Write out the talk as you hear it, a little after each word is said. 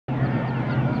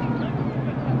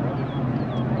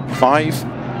5,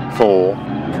 4,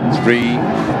 3,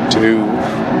 2,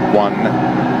 1,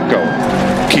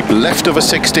 go. Keep left over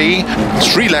 60,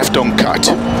 3 left on cut.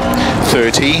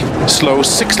 30, slow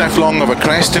 6 left long over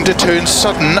crest into turn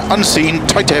sudden, unseen,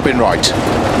 tight hairpin right.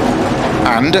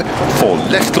 And 4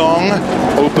 left long,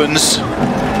 opens,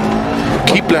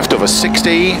 keep left over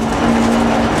 60,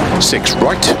 6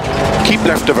 right, keep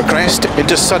left over crest,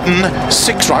 into sudden,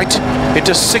 6 right,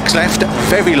 into 6 left,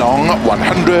 very long,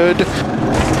 100,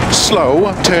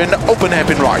 slow, turn, open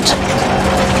hairpin right.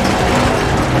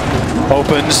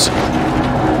 Opens,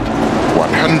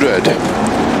 100,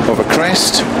 over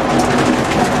crest,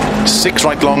 6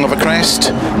 right long over crest,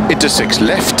 into 6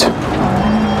 left,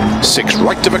 6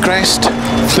 right of a crest,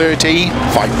 30,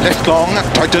 5 left long,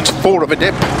 tightens 4 of a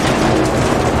dip,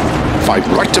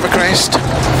 5 right of a crest,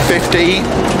 50,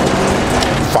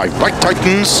 5 right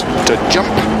tightens, to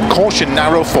jump, caution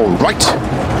narrow, 4 right,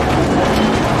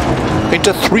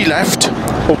 into 3 left,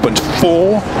 opens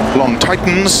 4, long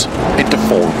tightens, into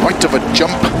 4 right of a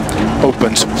jump,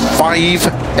 opens 5,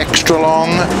 extra long,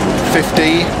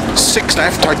 50, 6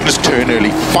 left, tightens turn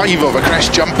early, 5 over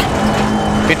crest jump,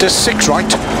 into 6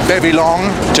 right, very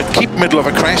long, to keep middle of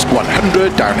a crest,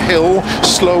 100, downhill,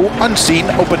 slow, unseen,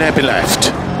 open hairpin left.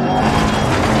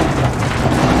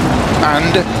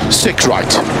 And 6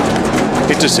 right,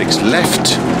 into 6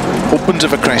 left, opens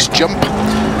of a crest jump,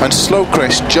 and slow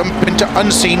crest jump into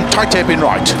unseen, tight hairpin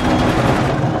right.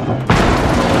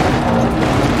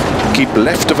 Keep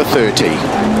left of a 30,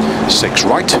 6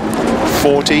 right,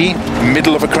 40,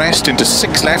 middle of a crest into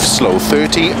 6 left, slow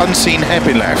 30, unseen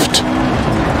hairpin left.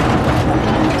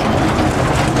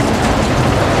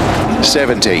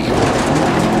 70,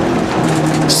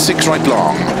 6 right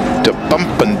long, to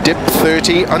bump and dip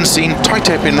 30, unseen, tight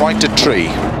hairpin right to tree.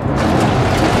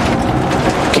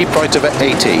 Keep right over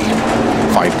 80,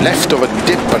 5 left over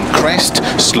dip and crest,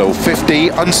 slow 50,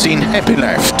 unseen hairpin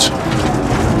left.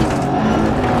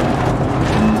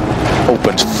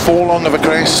 Opens 4 long of a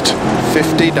crest,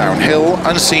 50 downhill,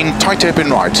 unseen, tight hairpin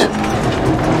right.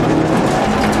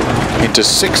 Into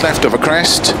 6 left of a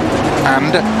crest,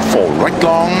 and 4 right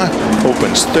long,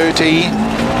 opens 30.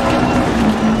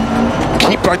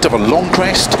 Keep right of a long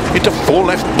crest, into 4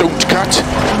 left, don't cut,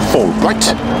 4 right,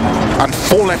 and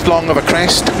 4 left long of a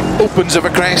crest, opens of a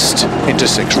crest, into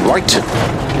 6 right,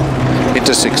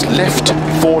 into 6 left,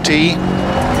 40,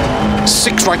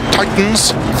 6 right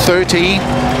tightens, 30,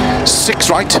 6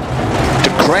 right, to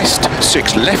crest,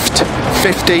 6 left,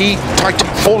 50, tight,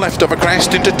 4 left of a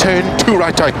crest, into turn, 2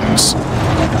 right tightens.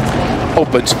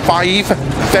 Opens 5,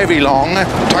 very long,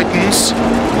 tightens,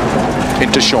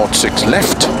 into short 6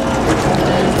 left,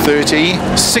 30,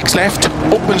 6 left,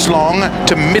 opens long,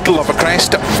 to middle of a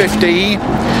crest, 50,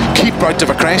 keep right of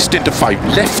a crest, into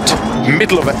 5 left,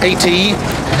 middle of a 80,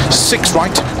 6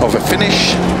 right of a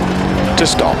finish, to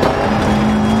stop.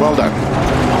 Well done.